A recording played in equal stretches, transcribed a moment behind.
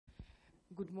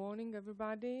Good morning,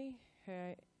 everybody.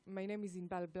 My name is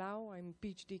Inbal Blau. I'm a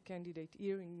PhD candidate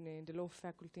here in the law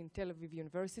faculty in Tel Aviv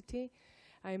University.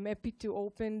 I'm happy to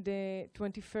open the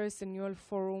 21st annual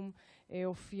forum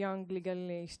of young legal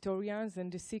historians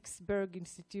and the 6th Berg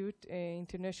Institute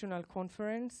International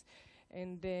Conference.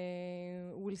 And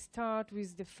we'll start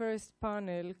with the first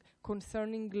panel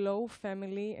concerning law,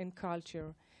 family, and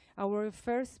culture. Our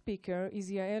first speaker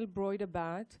is Yael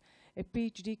Braudo-Bahat, a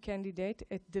PhD candidate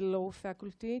at the law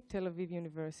faculty, Tel Aviv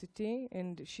University,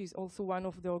 and she's also one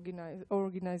of the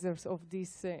organizers of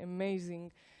this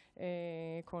amazing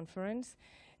conference.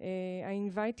 I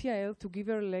invite Yael to give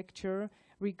her lecture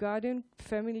regarding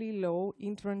family law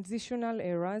in transitional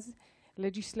eras,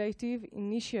 legislative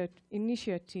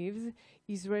initiatives,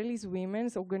 Israeli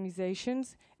women's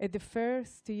organizations at the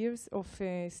first years of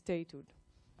statehood.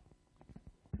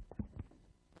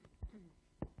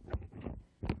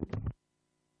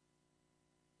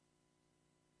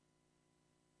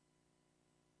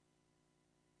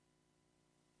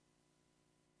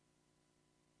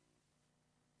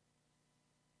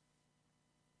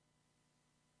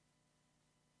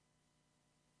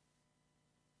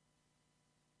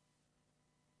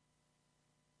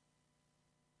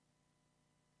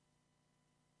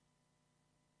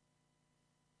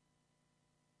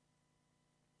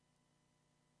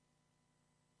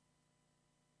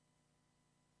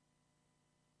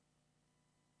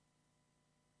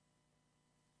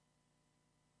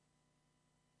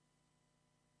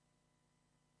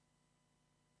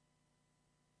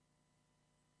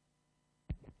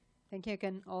 Thank you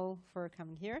again all for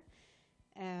coming here.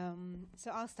 So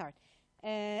I'll start.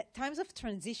 Times of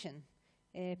transition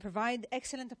provide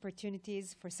excellent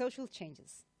opportunities for social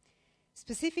changes.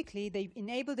 Specifically, they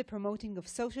enable the promoting of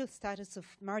social status of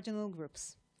marginal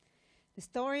groups. The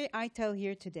story I tell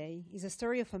here today is a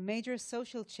story of a major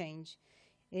social change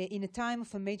in a time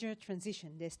of a major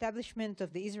transition, the establishment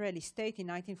of the Israeli state in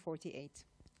 1948.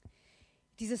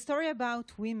 It is a story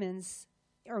about women's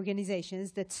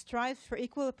organizations that strive for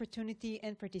equal opportunity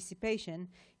and participation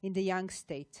in the young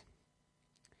state.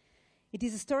 It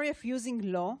is a story of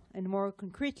using law, and more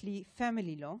concretely,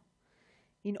 family law,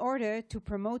 in order to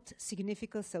promote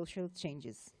significant social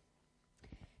changes.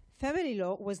 Family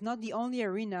law was not the only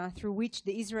arena through which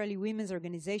the Israeli women's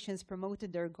organizations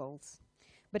promoted their goals,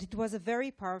 but it was a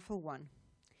very powerful one.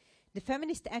 The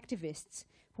feminist activists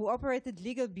who operated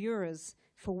legal bureaus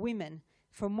for women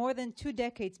for more than 2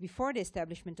 decades before the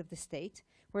establishment of the state,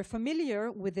 were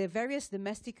familiar with the various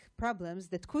domestic problems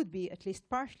that could be, at least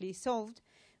partially, solved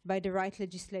by the right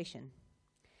legislation.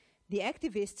 The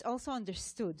activists also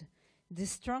understood the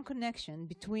strong connection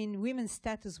between women's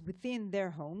status within their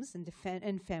homes and,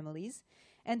 families,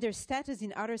 and their status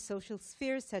in other social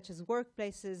spheres, such as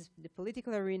workplaces, the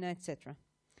political arena, etc.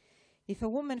 If a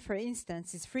woman, for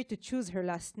instance, is free to choose her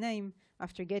last name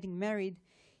after getting married,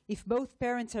 if both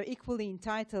parents are equally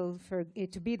entitled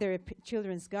to be their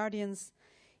children's guardians,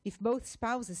 if both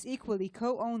spouses equally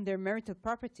co-own their marital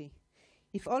property,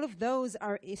 if all of those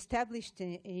are established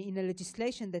in a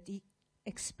legislation that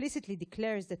explicitly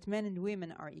declares that men and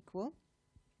women are equal,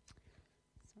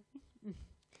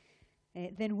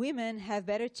 then women have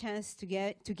better chance to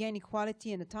gain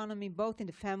equality and autonomy both in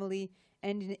the family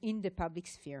and in the public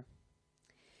sphere.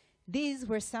 These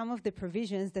were some of the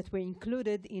provisions that were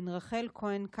included in Rachel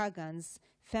Cohen-Kagan's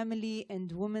Family and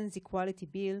Women's Equality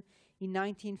Bill in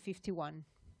 1951.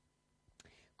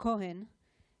 Cohen,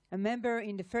 a member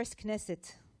in the first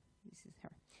Knesset, this is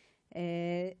her,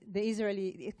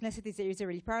 the Knesset is the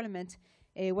Israeli parliament,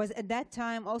 was at that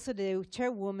time also the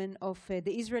chairwoman of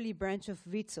the Israeli branch of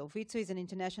WITZO. WITZO is an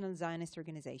international Zionist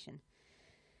organization,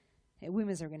 a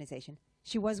women's organization.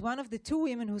 She was one of the 2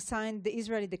 women who signed the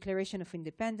Israeli Declaration of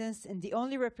Independence and the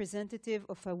only representative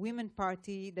of a women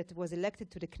party that was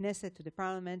elected to the Knesset, to the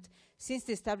parliament, since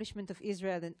the establishment of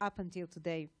Israel and up until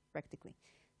today, practically.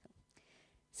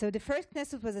 So the first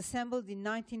Knesset was assembled in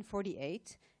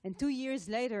 1948, and 2 years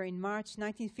later, in March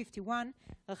 1951,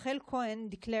 Rachel Cohen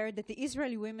declared that the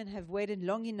Israeli women have waited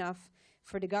long enough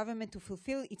for the government to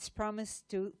fulfill its promise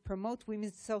to promote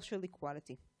women's social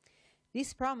equality.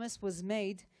 This promise was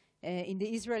made in the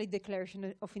Israeli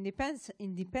Declaration of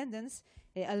Independence,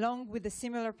 along with a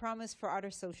similar promise for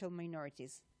other social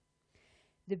minorities.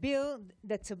 The bill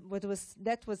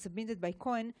that was submitted by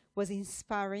Cohen was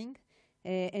inspiring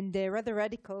and rather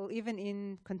radical, even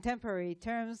in contemporary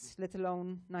terms, let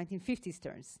alone 1950s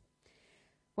terms.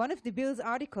 One of the bill's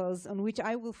articles, on which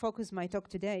I will focus my talk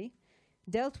today,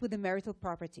 dealt with the marital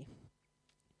property.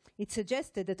 It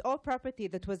suggested that all property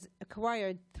that was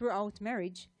acquired throughout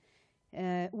marriage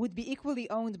would be equally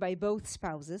owned by both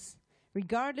spouses,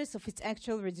 regardless of its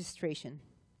actual registration.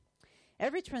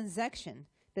 Every transaction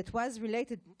that was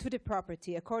related to the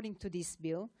property according to this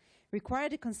bill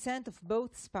required the consent of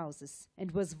both spouses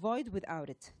and was void without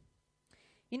it.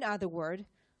 In other words,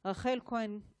 Rachel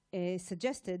Cohen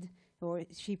suggested, or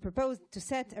she proposed, to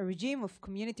set a regime of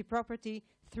community property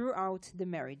throughout the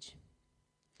marriage.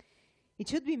 It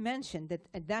should be mentioned that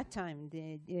at that time,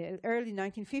 the early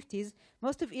 1950s,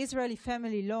 most of Israeli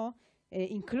family law,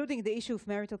 including the issue of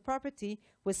marital property,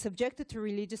 was subjected to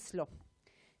religious law.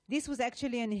 This was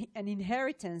actually an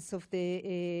inheritance of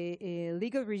the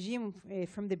legal regime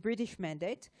from the British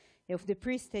Mandate of the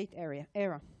pre-state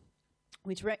era,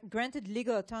 which granted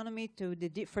legal autonomy to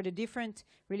for the different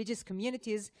religious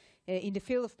communities in the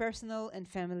field of personal and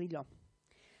family law.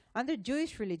 Under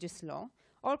Jewish religious law,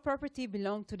 all property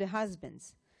belonged to the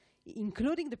husbands,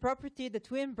 including the property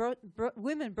that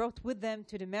women brought with them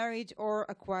to the marriage or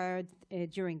acquired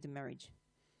during the marriage.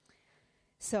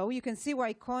 So you can see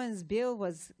why Cohen's bill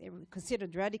was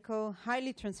considered radical,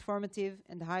 highly transformative,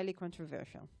 and highly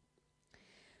controversial.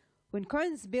 When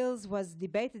Cohen's bill was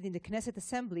debated in the Knesset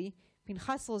Assembly,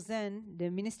 Pinchas Rosen,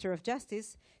 the Minister of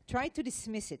Justice, tried to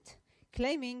dismiss it,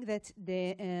 claiming that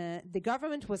the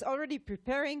government was already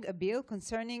preparing a bill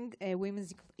concerning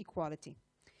women's equality.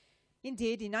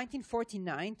 Indeed, in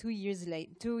 1949,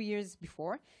 2 years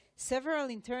before, several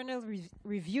internal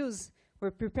reviews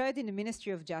were prepared in the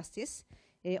Ministry of Justice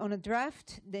on a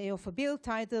draft of a bill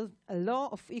titled A Law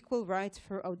of Equal Rights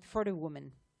for the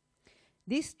Woman.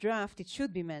 This draft, it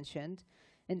should be mentioned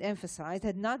and emphasized,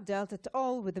 had not dealt at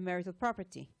all with the marital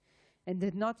property and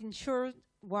did not ensure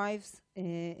wives'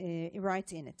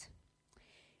 rights in it.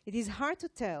 It is hard to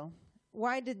tell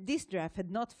why this draft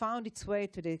had not found its way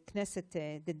to the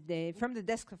Knesset, from the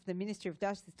desk of the Ministry of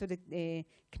Justice to the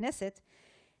Knesset,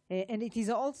 and it is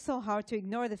also hard to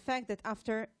ignore the fact that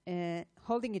after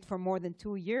holding it for more than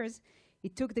 2 years,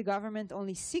 it took the government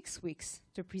only 6 weeks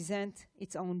to present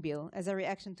its own bill as a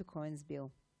reaction to Cohen's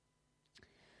bill.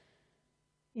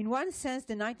 In one sense,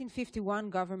 the 1951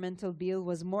 governmental bill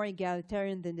was more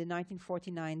egalitarian than the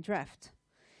 1949 draft.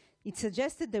 It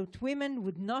suggested that women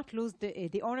would not lose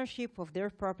the ownership of their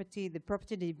property, the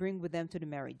property they bring with them to the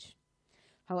marriage.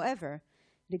 However,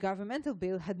 the governmental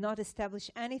bill had not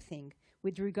established anything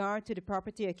with regard to the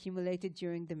property accumulated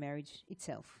during the marriage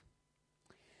itself.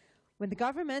 When the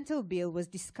governmental bill was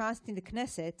discussed in the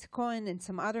Knesset, Cohen and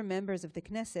some other members of the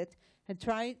Knesset had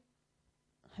tried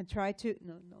to,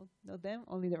 not them,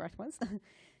 only the right ones,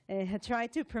 had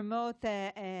tried to promote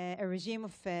a regime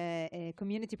of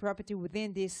community property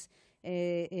within this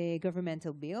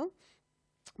governmental bill,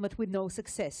 but with no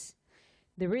success.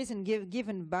 The reason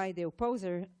given by the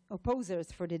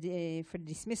opposers for the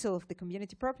dismissal of the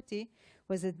community property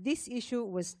was that this issue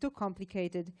was too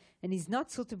complicated and is not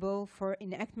suitable for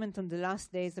enactment on the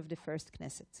last days of the first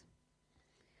Knesset.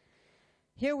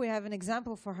 Here we have an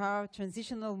example for how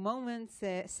transitional moments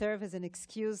serve as an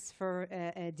excuse for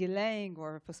delaying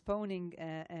or postponing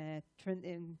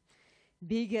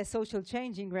big social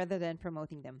changing rather than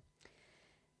promoting them.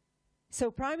 So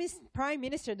Prime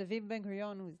Minister David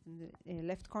Ben-Gurion, who's in the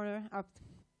left corner up,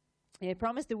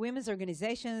 promised the women's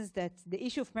organizations that the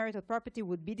issue of marital property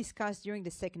would be discussed during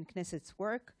the second Knesset's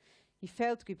work. He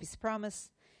failed to keep his promise.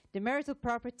 The marital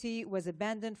property was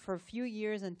abandoned for a few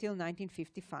years until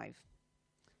 1955.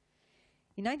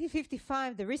 In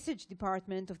 1955, the Research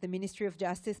Department of the Ministry of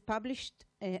Justice published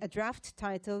a draft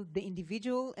titled The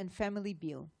Individual and Family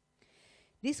Bill.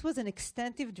 This was an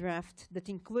extensive draft that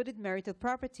included marital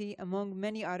property among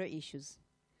many other issues.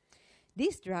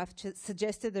 This draft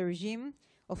suggested a regime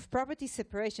of property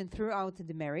separation throughout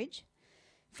the marriage,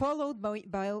 followed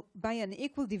by an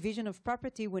equal division of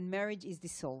property when marriage is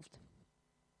dissolved.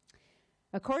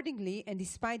 Accordingly, and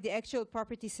despite the actual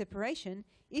property separation,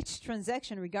 each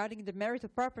transaction regarding the marital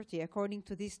property, according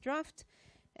to this draft,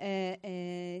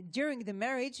 during the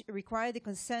marriage required the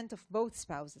consent of both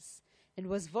spouses and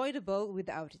was voidable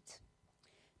without it.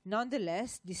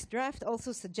 Nonetheless, this draft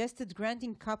also suggested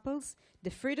granting couples the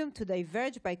freedom to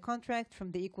diverge by contract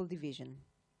from the equal division.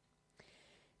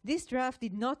 This draft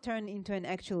did not turn into an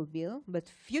actual bill, but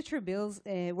future bills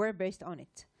were based on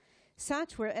it.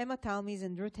 Such were Emma Talmi's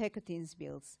and Ruth Hekatin's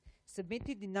bills,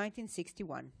 submitted in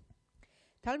 1961.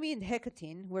 Talmi and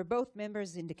Hekatin were both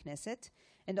members in the Knesset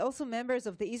and also members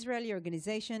of the Israeli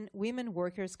organization Women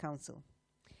Workers' Council.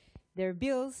 Their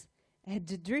bills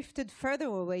had drifted further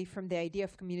away from the idea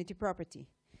of community property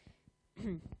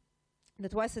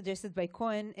that was suggested by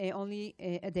Cohen only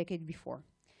a decade before.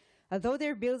 Although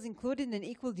their bills included an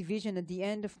equal division at the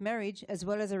end of marriage, as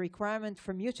well as a requirement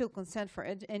for mutual consent for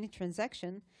any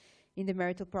transaction, in the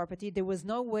marital property, there was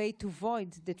no way to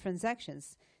void the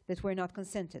transactions that were not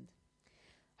consented.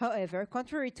 However,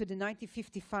 contrary to the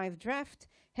 1955 draft,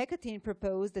 Hecatine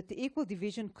proposed that the equal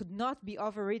division could not be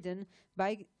overridden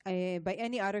by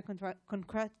any other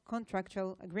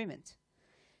contractual agreement.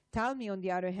 Talmi, on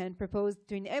the other hand, proposed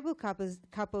to enable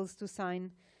couples to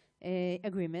sign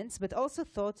agreements, but also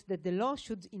thought that the law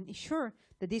should ensure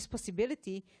that this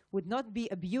possibility would not be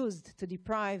abused to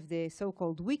deprive the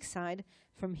so-called weak side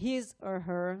from his or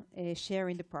her share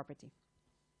in the property.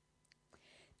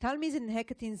 Talmi's and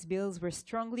Hecatine's bills were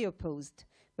strongly opposed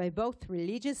by both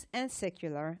religious and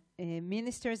secular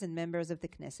ministers and members of the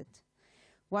Knesset.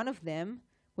 One of them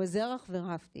was Zerach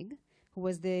Verhaftig, who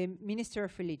was the Minister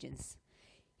of Religions.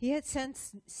 He had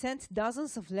sent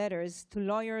dozens of letters to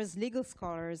lawyers, legal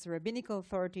scholars, rabbinical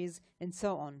authorities, and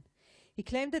so on. He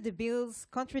claimed that the bills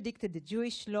contradicted the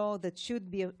Jewish law that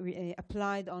should be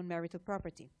applied on marital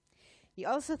property. He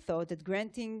also thought that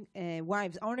granting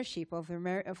wives ownership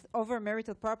over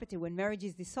marital property when marriage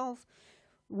is dissolved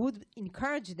would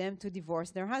encourage them to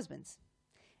divorce their husbands,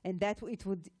 and that it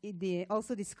would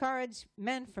also discourage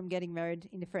men from getting married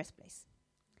in the first place.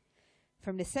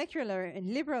 From the secular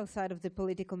and liberal side of the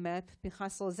political map,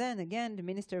 Pinchas Rosen, again the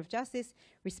Minister of Justice,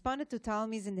 responded to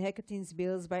Talmi's and Hecatine's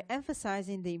bills by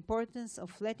emphasizing the importance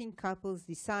of letting couples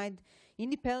decide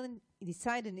and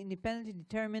independently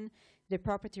determine their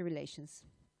property relations.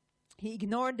 He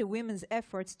ignored the women's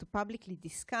efforts to publicly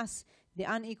discuss the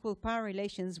unequal power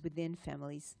relations within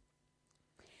families.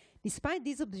 Despite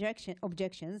these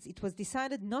objections, it was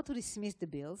decided not to dismiss the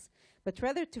bills, but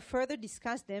rather to further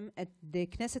discuss them at the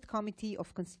Knesset Committee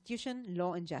of Constitution,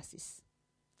 Law and Justice.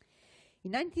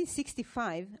 In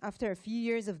 1965, after a few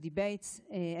years of debates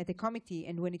at the committee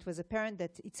and when it was apparent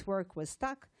that its work was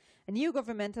stuck, a new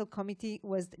governmental committee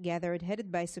was gathered,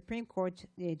 headed by Supreme Court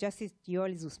Justice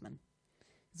Yael Zussman.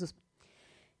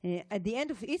 At the end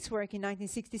of its work in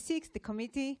 1966, the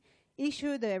committee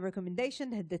issued a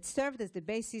recommendation that served as the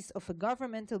basis of a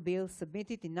governmental bill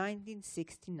submitted in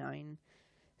 1969.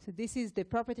 So this is the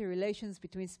Property Relations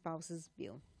Between Spouses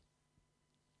Bill.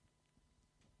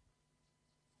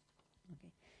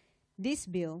 Okay. This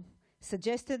bill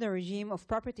suggested a regime of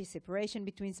property separation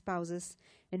between spouses,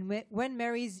 and when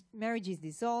marriage is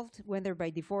dissolved, whether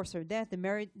by divorce or death,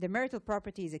 the marital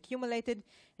property is accumulated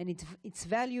and its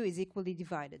value is equally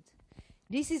divided.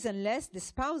 This is unless the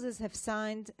spouses have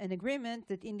signed an agreement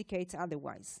that indicates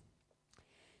otherwise.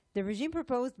 The regime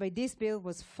proposed by this bill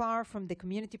was far from the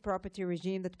community property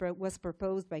regime that was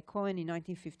proposed by Cohen in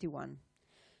 1951.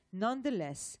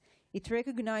 Nonetheless, it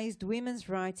recognized women's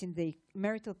rights in the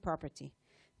marital property,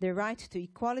 their right to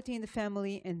equality in the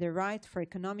family, and their right for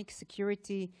economic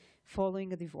security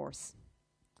following a divorce.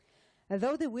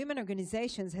 Although the women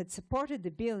organizations had supported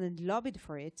the bill and lobbied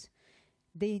for it,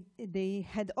 they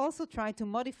had also tried to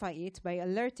modify it by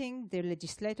alerting the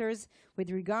legislators with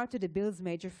regard to the bill's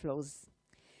major flaws.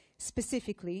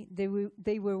 Specifically,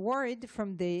 they were worried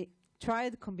from the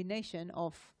triad combination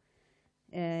of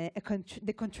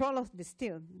the control of the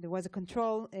still. There was a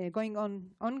control,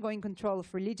 ongoing control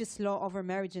of religious law over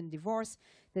marriage and divorce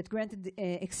that granted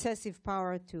excessive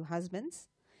power to husbands,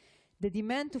 the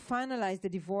demand to finalize the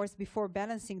divorce before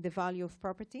balancing the value of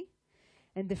property,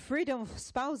 and the freedom of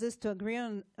spouses to agree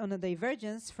on a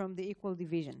divergence from the equal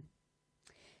division.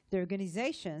 The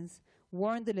organizations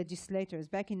warned the legislators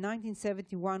back in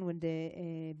 1971 when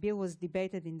the bill was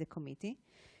debated in the committee.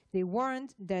 They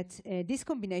warned that this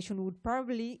combination would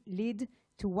probably lead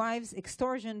to wives'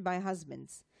 extortion by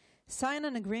husbands. Sign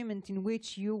an agreement in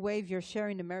which you waive your share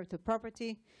in the marital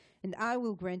property, and I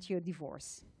will grant you a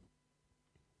divorce.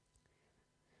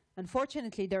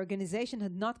 Unfortunately, the organization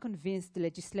had not convinced the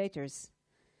legislators.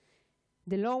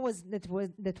 The law that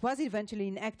was eventually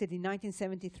enacted in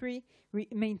 1973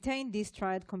 maintained this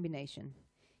triad combination.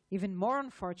 Even more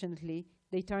unfortunately,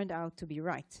 they turned out to be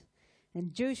right,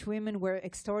 and Jewish women were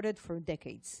extorted for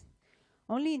decades.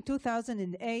 Only in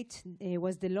 2008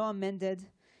 was the law amended,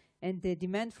 and the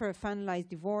demand for a finalized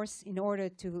divorce in order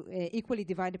to equally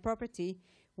divide the property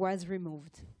was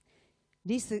removed.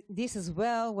 This as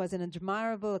well was an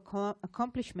admirable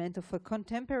accomplishment of a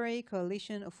contemporary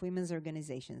coalition of women's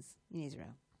organizations in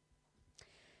Israel.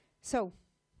 So,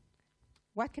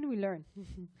 what can we learn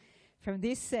from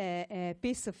this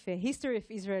piece of history of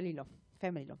Israeli law,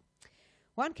 family law?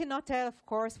 One cannot tell, of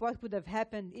course, what would have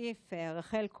happened if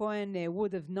Rachel Cohen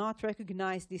would have not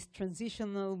recognized this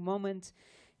transitional moment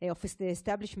of the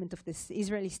establishment of this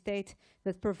Israeli state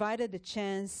that provided a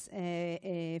chance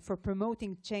for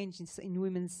promoting change in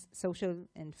women's social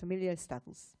and familial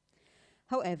status.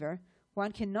 However,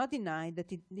 one cannot deny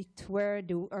that it were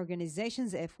the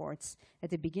organization's efforts at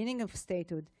the beginning of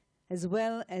statehood, as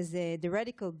well as the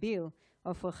radical bill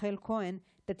of Rachel Cohen,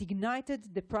 that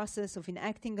ignited the process of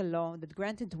enacting a law that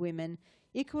granted women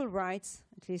equal rights,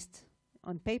 at least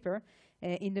on paper,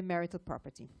 in the marital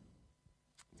property.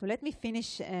 So let me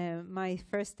finish my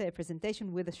first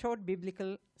presentation with a short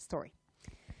biblical story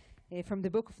from the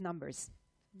book of Numbers.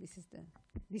 This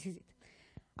is it.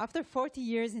 After 40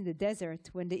 years in the desert,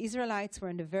 when the Israelites were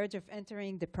on the verge of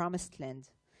entering the promised land,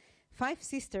 5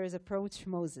 sisters approached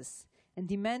Moses and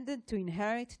demanded to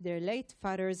inherit their late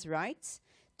father's rights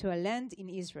to a land in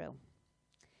Israel.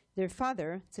 Their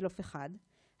father, Zelophehad,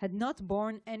 had not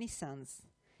borne any sons,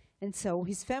 and so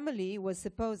his family was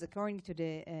supposed, according to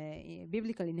the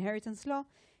biblical inheritance law,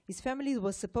 his family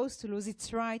was supposed to lose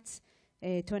its rights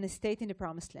to an estate in the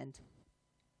promised land.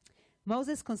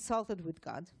 Moses consulted with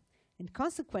God, and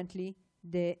consequently,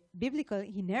 the biblical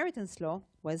inheritance law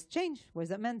was changed,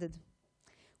 was amended.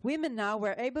 Women now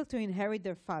were able to inherit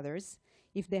their fathers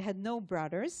if they had no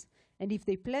brothers and if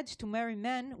they pledged to marry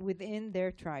men within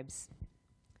their tribes.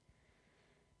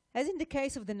 As in the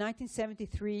case of the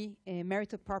 1973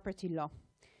 marital property law,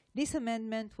 this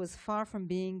amendment was far from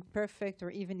being perfect or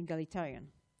even egalitarian.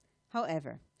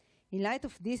 However, in light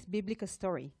of this biblical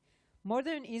story,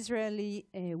 modern Israeli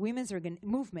women's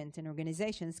movement and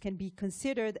organizations can be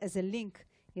considered as a link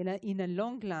in a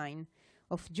long line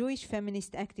of Jewish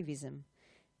feminist activism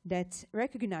that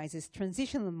recognizes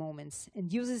transitional moments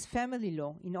and uses family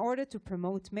law in order to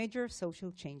promote major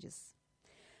social changes.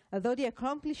 Although the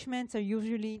accomplishments are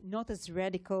usually not as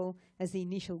radical as the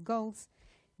initial goals,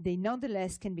 they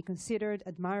nonetheless can be considered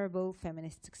admirable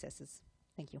feminist successes.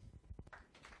 Thank you.